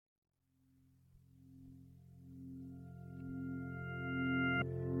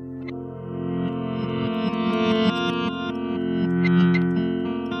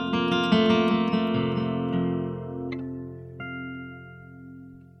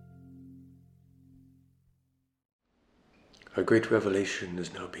A great revelation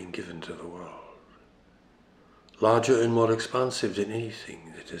is now being given to the world, larger and more expansive than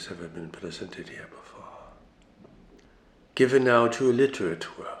anything that has ever been presented here before. Given now to a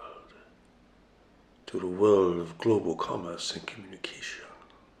literate world, to the world of global commerce and communication.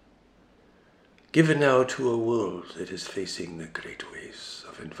 Given now to a world that is facing the great waves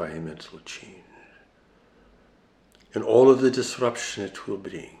of environmental change and all of the disruption it will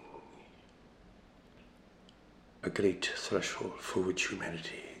bring. A great threshold for which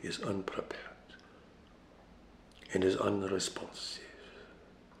humanity is unprepared and is unresponsive.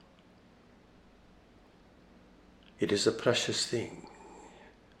 It is a precious thing,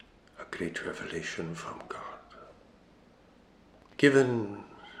 a great revelation from God, given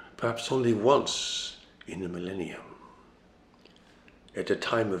perhaps only once in a millennium, at a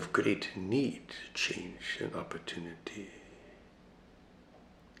time of great need, change, and opportunity.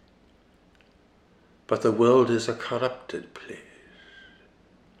 But the world is a corrupted place.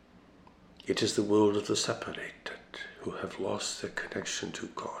 It is the world of the separated who have lost their connection to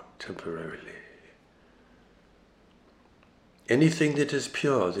God temporarily. Anything that is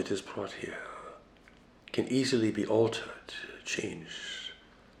pure that is brought here can easily be altered, changed,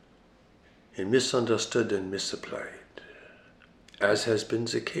 and misunderstood and misapplied, as has been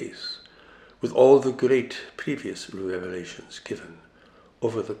the case with all the great previous revelations given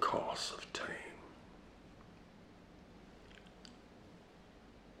over the course of time.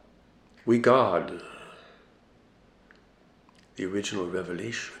 We guard the original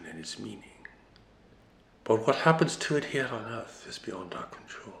revelation and its meaning, but what happens to it here on earth is beyond our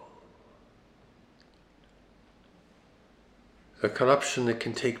control. The corruption that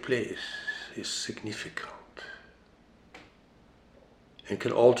can take place is significant and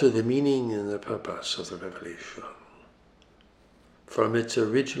can alter the meaning and the purpose of the revelation from its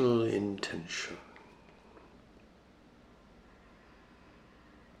original intention.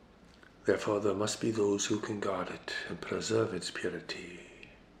 Therefore, there must be those who can guard it and preserve its purity.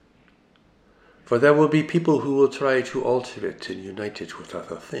 For there will be people who will try to alter it and unite it with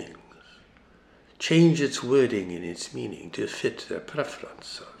other things, change its wording and its meaning to fit their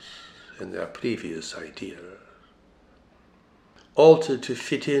preferences and their previous ideas, alter to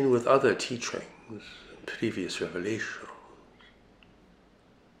fit in with other teachings and previous revelations.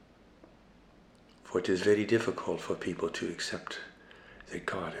 For it is very difficult for people to accept that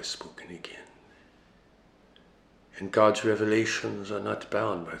God has spoken again. And God's revelations are not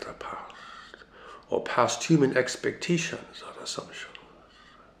bound by the past or past human expectations or assumptions.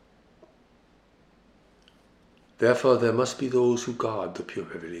 Therefore, there must be those who guard the pure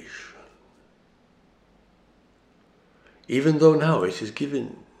revelation. Even though now it is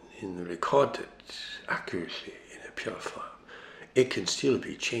given and recorded accurately in a pure form, it can still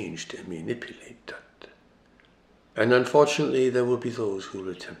be changed and manipulated. And unfortunately, there will be those who will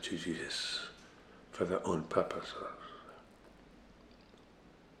attempt to do this for their own purposes.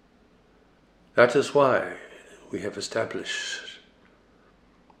 That is why we have established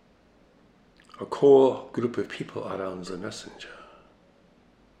a core group of people around the messenger.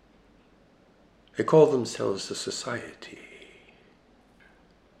 They call themselves the Society.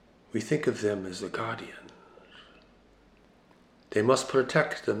 We think of them as the guardians. They must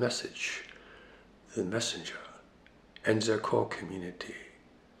protect the message, the messenger, and their core community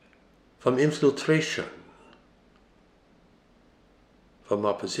from infiltration, from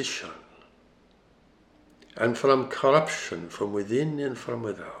opposition, and from corruption from within and from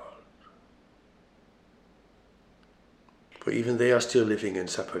without. For even they are still living in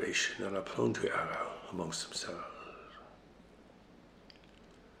separation and are prone to error amongst themselves.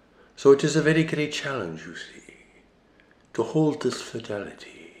 So it is a very great challenge, you see, to hold this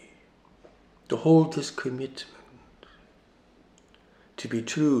fidelity, to hold this commitment, to be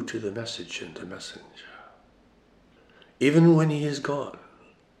true to the message and the messenger, even when he is gone,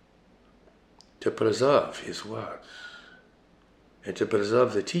 to preserve his words and to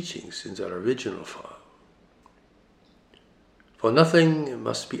preserve the teachings in their original form. For nothing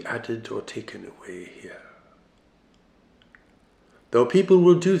must be added or taken away here. Though people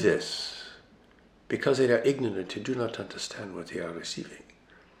will do this because they are ignorant and do not understand what they are receiving,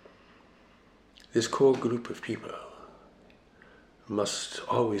 this core group of people must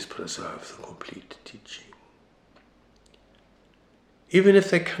always preserve the complete teaching. Even if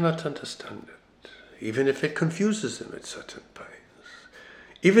they cannot understand it, even if it confuses them at certain points,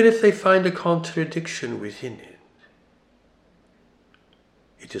 even if they find a contradiction within it,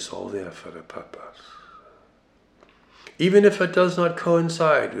 it is all there for a purpose. Even if it does not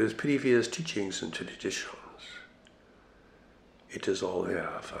coincide with previous teachings and traditions, it is all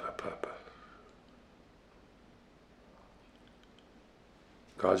there for a purpose.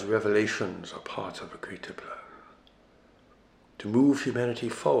 God's revelations are part of a greater plan to move humanity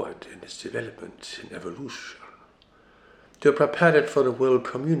forward in its development and evolution, to prepare it for the world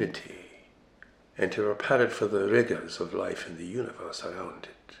community, and to prepare it for the rigors of life in the universe around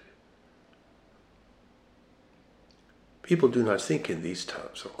it. People do not think in these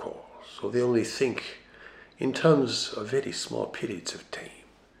terms, of course, so they only think in terms of very small periods of time,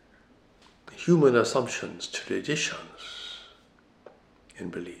 human assumptions, traditions,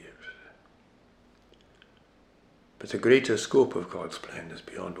 and beliefs. But the greater scope of God's plan is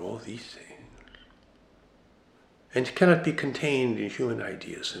beyond all these things, and cannot be contained in human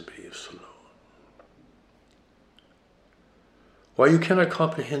ideas and beliefs alone. While you cannot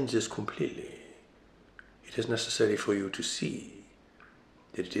comprehend this completely, it is necessary for you to see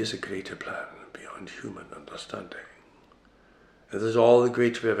that it is a greater plan beyond human understanding, and that all the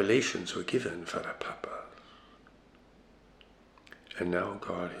great revelations were given for a purpose. And now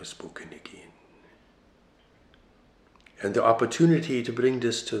God has spoken again. And the opportunity to bring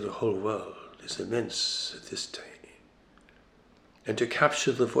this to the whole world is immense at this time. And to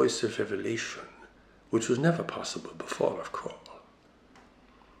capture the voice of revelation, which was never possible before, of course,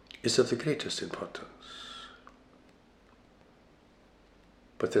 is of the greatest importance.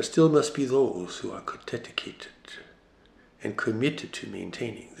 But there still must be those who are dedicated and committed to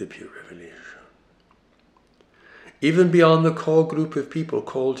maintaining the pure revelation. Even beyond the core group of people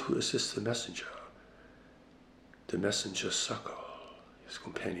called to assist the messenger's circle, his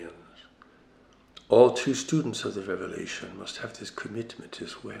companions, all true students of the revelation must have this commitment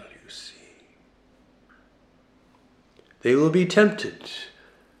as well, you see. They will be tempted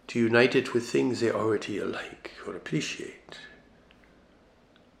to unite it with things they already like or appreciate.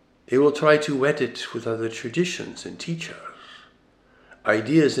 They will try to wed it with other traditions and teachers,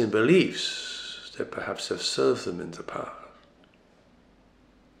 ideas and beliefs that perhaps have served them in the past.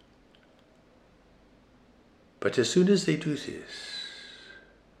 But as soon as they do this,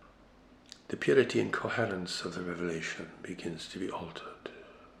 the purity and coherence of the revelation begins to be altered.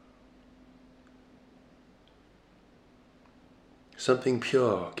 Something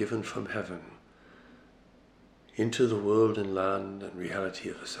pure given from heaven into the world and land and reality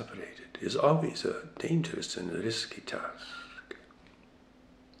of the separated is always a dangerous and a risky task.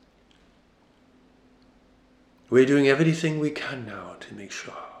 We're doing everything we can now to make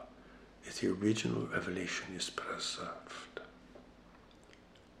sure that the original revelation is preserved.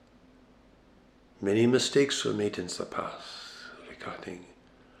 Many mistakes were made in the past regarding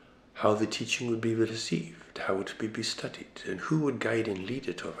how the teaching would be received, how it would be studied, and who would guide and lead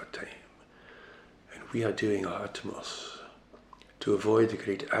it over time. And we are doing our utmost to avoid the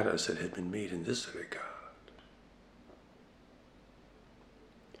great errors that had been made in this regard.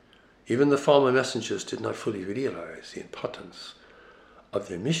 Even the former messengers did not fully realize the importance of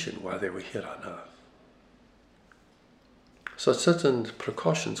their mission while they were here on earth. So certain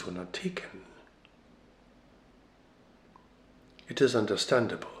precautions were not taken. It is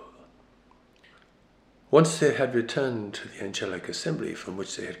understandable. Once they had returned to the angelic assembly from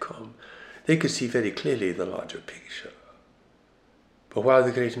which they had come, they could see very clearly the larger picture. But while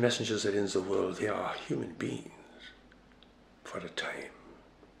the great messengers are in the world, they are human beings for a time,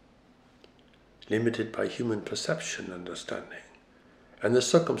 limited by human perception and understanding, and the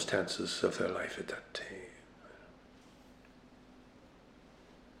circumstances of their life at that time.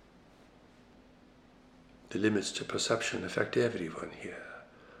 The limits to perception affect everyone here,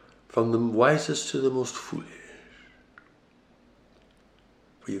 from the wisest to the most foolish.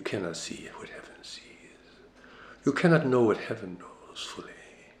 For you cannot see what heaven sees. You cannot know what heaven knows fully.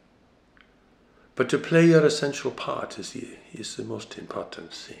 But to play your essential part is the most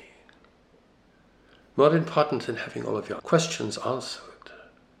important thing. More important than having all of your questions answered.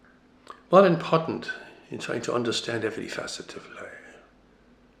 More important in trying to understand every facet of life.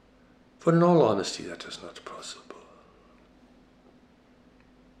 For in all honesty, that is not possible.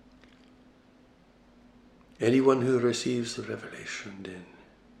 Anyone who receives the revelation then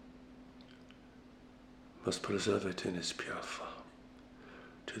must preserve it in its pure form,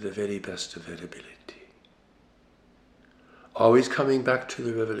 to the very best of their ability. Always coming back to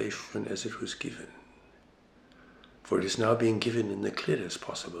the revelation as it was given, for it is now being given in the clearest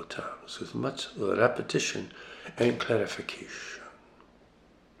possible terms, with much repetition and clarification,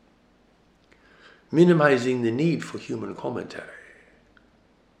 minimizing the need for human commentary,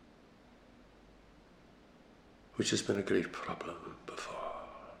 which has been a great problem before.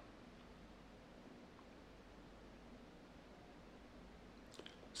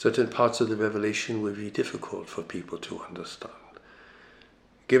 Certain parts of the revelation will be difficult for people to understand,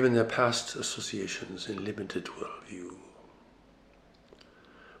 given their past associations and limited worldview.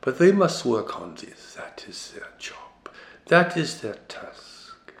 But they must work on this. That is their job. That is their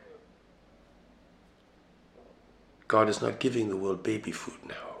task. God is not giving the world baby food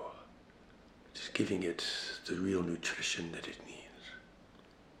now. He's giving it the real nutrition that it needs,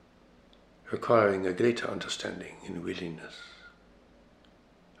 requiring a greater understanding and willingness,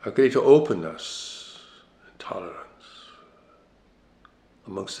 a greater openness and tolerance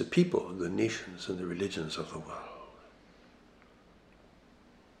amongst the people, the nations, and the religions of the world.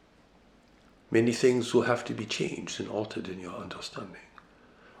 Many things will have to be changed and altered in your understanding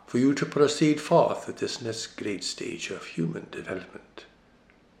for you to proceed forth at this next great stage of human development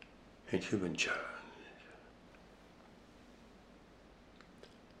and human challenge.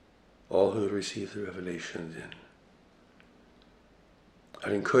 All who receive the revelation then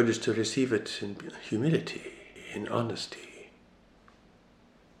are encouraged to receive it in humility, in honesty,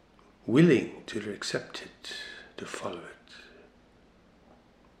 willing to accept it, to follow it,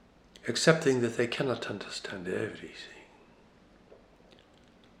 accepting that they cannot understand everything,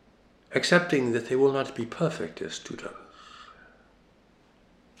 accepting that they will not be perfect as students.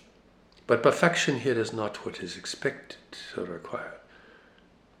 But perfection here is not what is expected or required.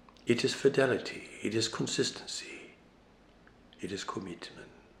 It is fidelity, it is consistency, it is commitment.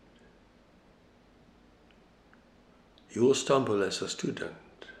 You will stumble as a student.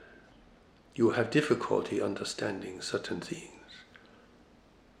 You will have difficulty understanding certain things.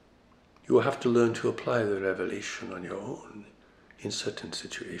 You will have to learn to apply the revelation on your own in certain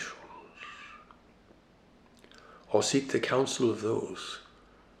situations, or seek the counsel of those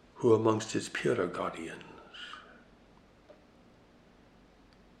who are amongst its purer guardians.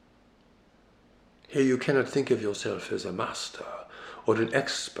 Here you cannot think of yourself as a master or an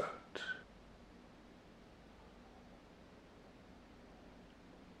expert.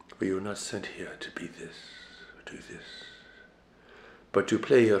 For you are not sent here to be this, or do this, but to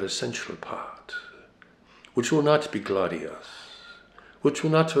play your essential part, which will not be glorious, which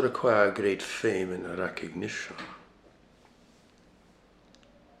will not require great fame and recognition.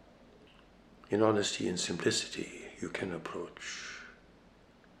 In honesty and simplicity you can approach.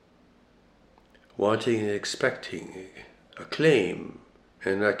 Wanting and expecting acclaim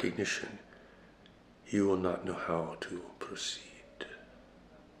and recognition, you will not know how to proceed.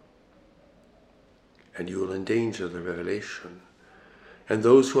 And you will endanger the revelation and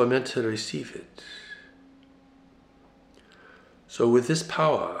those who are meant to receive it. So with this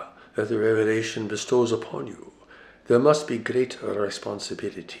power that the revelation bestows upon you, there must be greater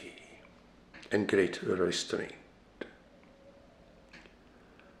responsibility and greater restraint.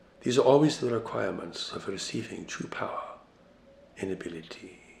 These are always the requirements of receiving true power and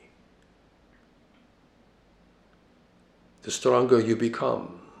ability. The stronger you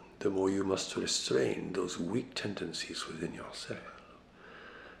become, the more you must restrain those weak tendencies within yourself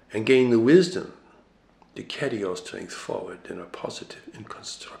and gain the wisdom to carry your strength forward in a positive and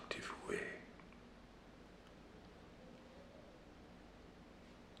constructive way.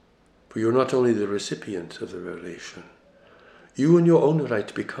 For you're not only the recipient of the revelation, you in your own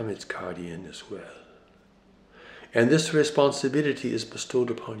right become its guardian as well. And this responsibility is bestowed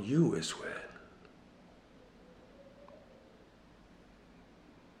upon you as well.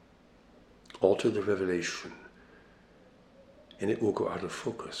 Alter the revelation, and it will go out of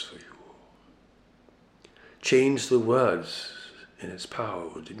focus for you. Change the words, and its power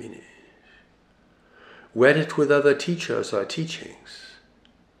will diminish. Wed it with other teachers or teachings,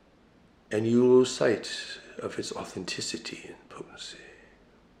 and you lose sight of its authenticity and potency.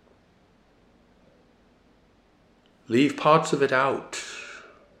 Leave parts of it out,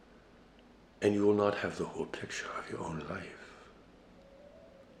 and you will not have the whole picture of your own life.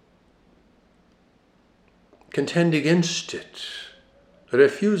 Contend against it,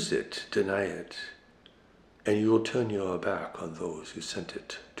 refuse it, deny it, and you will turn your back on those who sent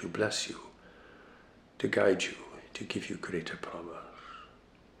it to bless you, to guide you, to give you greater promise.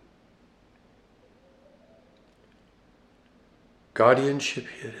 Guardianship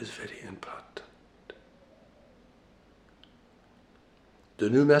here is very important. The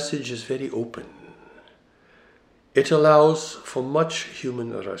new message is very open. It allows for much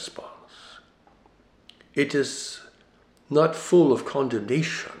human response. It is not full of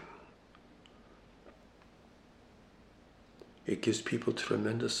condemnation. It gives people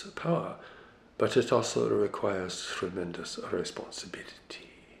tremendous power, but it also requires tremendous responsibility.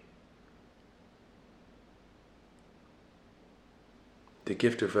 The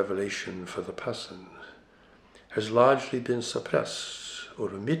gift of revelation for the person has largely been suppressed or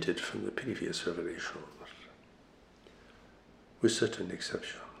omitted from the previous revelations, with certain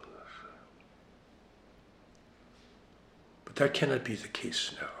exceptions. But that cannot be the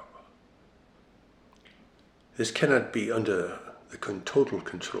case now. This cannot be under the total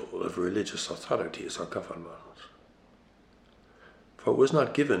control of religious authorities or governments. For it was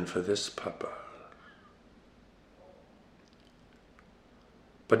not given for this purpose.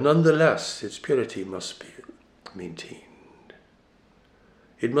 But nonetheless, its purity must be maintained.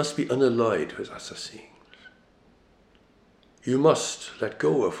 It must be unalloyed with other things. You must let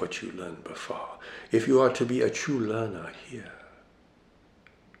go of what you learned before, if you are to be a true learner here.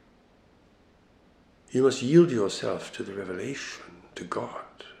 You must yield yourself to the revelation, to God,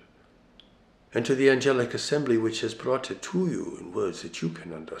 and to the angelic assembly which has brought it to you in words that you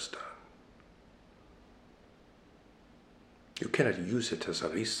can understand. You cannot use it as a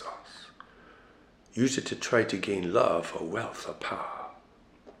resource. Use it to try to gain love or wealth or power.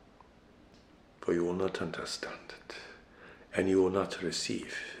 For you will not understand it, and you will not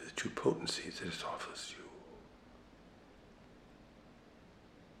receive the true potency that it offers you.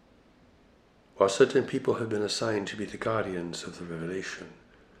 While certain people have been assigned to be the guardians of the revelation,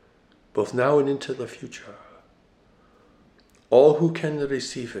 both now and into the future, all who can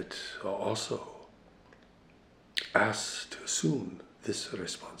receive it are also asked to assume this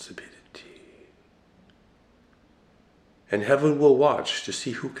responsibility. And heaven will watch to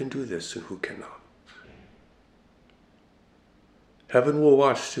see who can do this and who cannot. Heaven will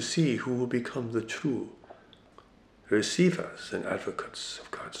watch to see who will become the true receivers and advocates of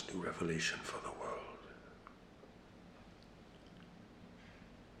God's new revelation for the world.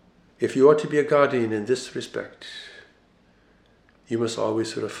 If you are to be a guardian in this respect, you must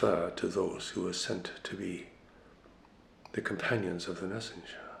always refer to those who are sent to be the companions of the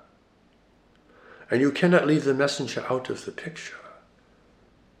messenger. And you cannot leave the messenger out of the picture,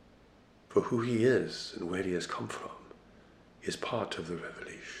 for who he is and where he has come from is part of the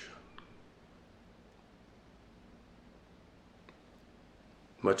revelation.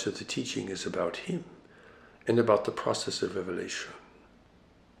 Much of the teaching is about him and about the process of revelation,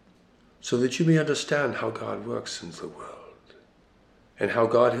 so that you may understand how God works in the world and how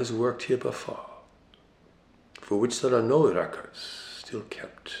God has worked here before, for which there are no records still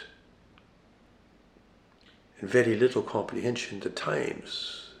kept, and very little comprehension the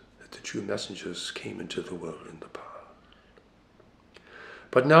times that the true messengers came into the world in the past.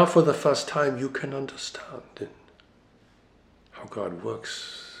 But now for the first time you can understand how God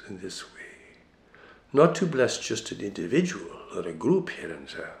works in this way, not to bless just an individual or a group here and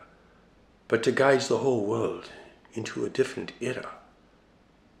there, but to guide the whole world into a different era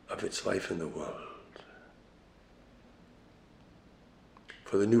of its life in the world.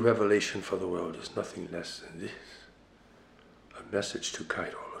 For the new revelation for the world is nothing less than this, a message to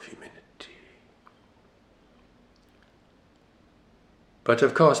guide all of humanity. But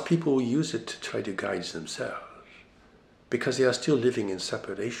of course, people will use it to try to guide themselves, because they are still living in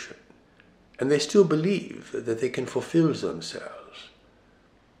separation, and they still believe that they can fulfill themselves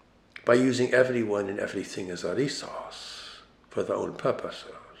by using everyone and everything as a resource for their own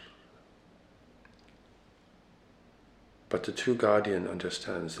purposes. But the true guardian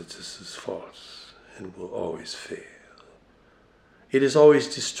understands that this is false and will always fail. It is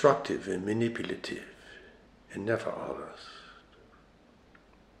always destructive and manipulative and never honest.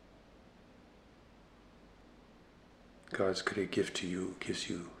 God's great gift to you gives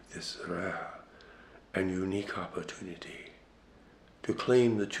you this rare and unique opportunity to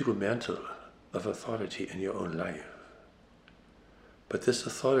claim the true mantle of authority in your own life. But this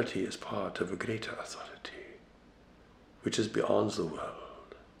authority is part of a greater authority, which is beyond the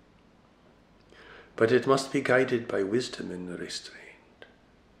world. But it must be guided by wisdom and restraint.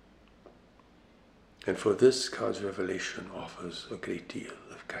 And for this, God's revelation offers a great deal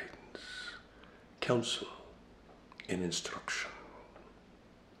of guidance, counsel, and instruction.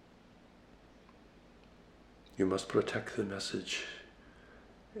 You must protect the message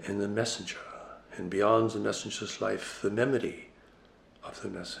and the messenger, and beyond the messenger's life, the memory of the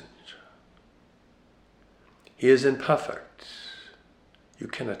messenger. He is imperfect. You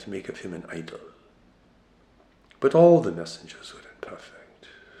cannot make of him an idol. But all the messengers were imperfect,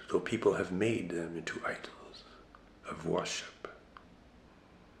 though people have made them into idols of worship.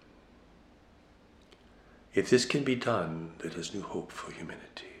 If this can be done, there is new hope for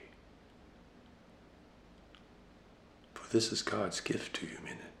humanity. For this is God's gift to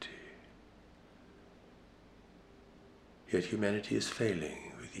humanity. Yet humanity is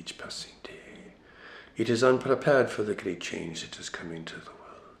failing with each passing day. It is unprepared for the great change that is coming to the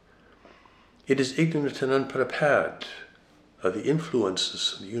world. It is ignorant and unprepared of the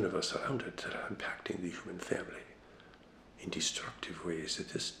influences of the universe around it that are impacting the human family in destructive ways at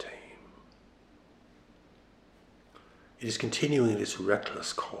this time. It is continuing this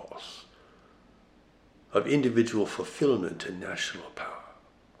reckless course of individual fulfillment and national power,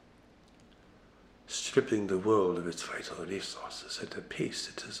 stripping the world of its vital resources at a pace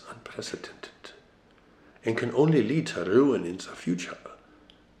that is unprecedented and can only lead to ruin in the future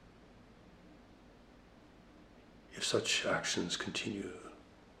if such actions continue.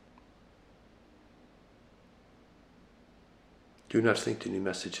 Do not think the new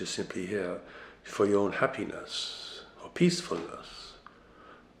message is simply here for your own happiness or peacefulness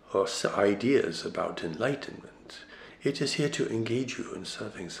or ideas about enlightenment. It is here to engage you in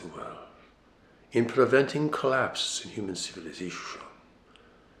serving the world, in preventing collapse in human civilization,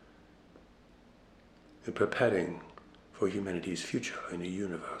 in preparing for humanity's future in a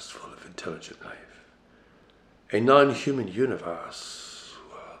universe full of intelligent life, a non-human universe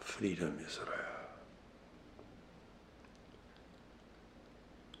where freedom is rare.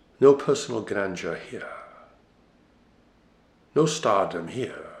 No personal grandeur here, no stardom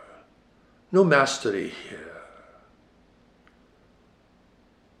here, no mastery here,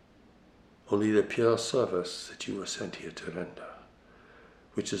 only the pure service that you were sent here to render,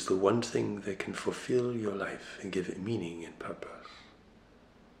 which is the one thing that can fulfill your life and give it meaning and purpose,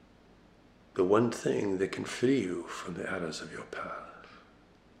 the one thing that can free you from the errors of your past,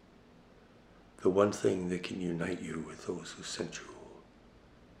 the one thing that can unite you with those who sent you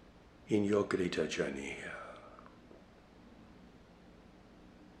in your greater journey here.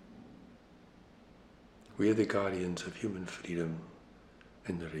 We are the guardians of human freedom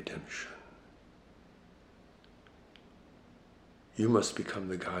and the redemption. You must become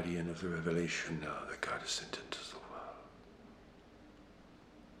the guardian of the revelation now that God has sent into the world.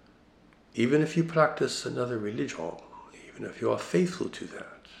 Even if you practice another religion, even if you are faithful to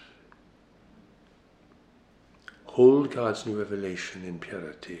that, hold God's new revelation in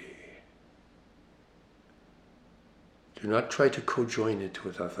purity. Do not try to co-join it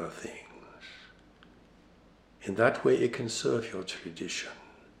with other things. In that way it can serve your tradition.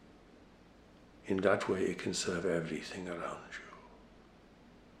 In that way it can serve everything around you.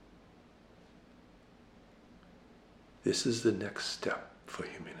 This is the next step for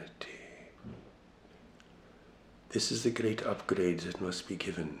humanity. This is the great upgrade that must be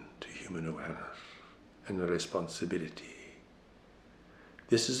given to human awareness and the responsibility.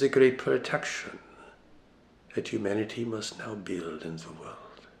 This is the great protection that humanity must now build in the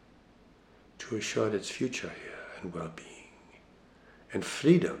world to assure its future here and well-being and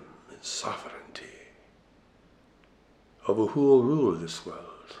freedom and sovereignty over who will rule this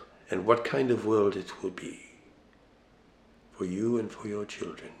world and what kind of world it will be for you and for your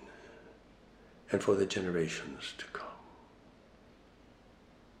children and for the generations to come.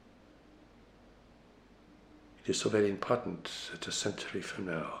 It is so very important that a century from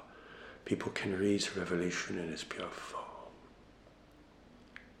now people can read Revelation in its pure form.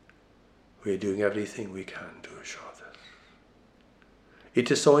 We are doing everything we can to assure this.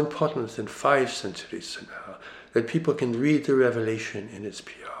 It is so important that in 5 centuries from now that people can read the Revelation in its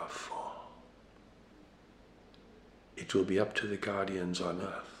pure form. It will be up to the guardians on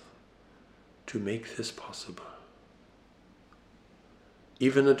earth to make this possible.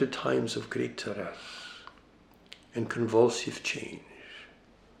 Even under times of great duress and convulsive change,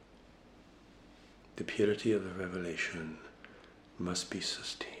 the purity of the revelation must be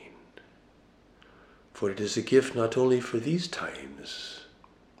sustained. For it is a gift not only for these times,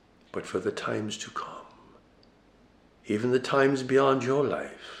 but for the times to come, even the times beyond your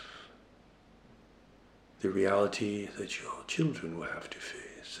life, the reality that your children will have to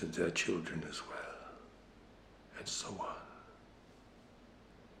face, and their children as well, and so on.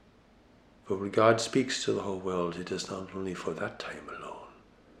 For when God speaks to the whole world, it is not only for that time alone,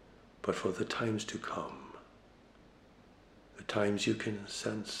 but for the times to come, the times you can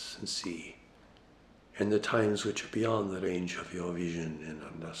sense and see, and the times which are beyond the range of your vision and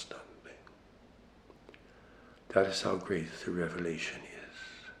understanding. That is how great the revelation is,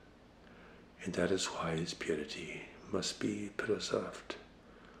 and that is why its purity must be preserved,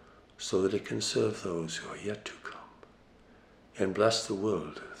 so that it can serve those who are yet to come, and bless the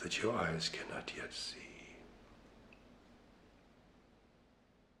world that your eyes cannot yet see.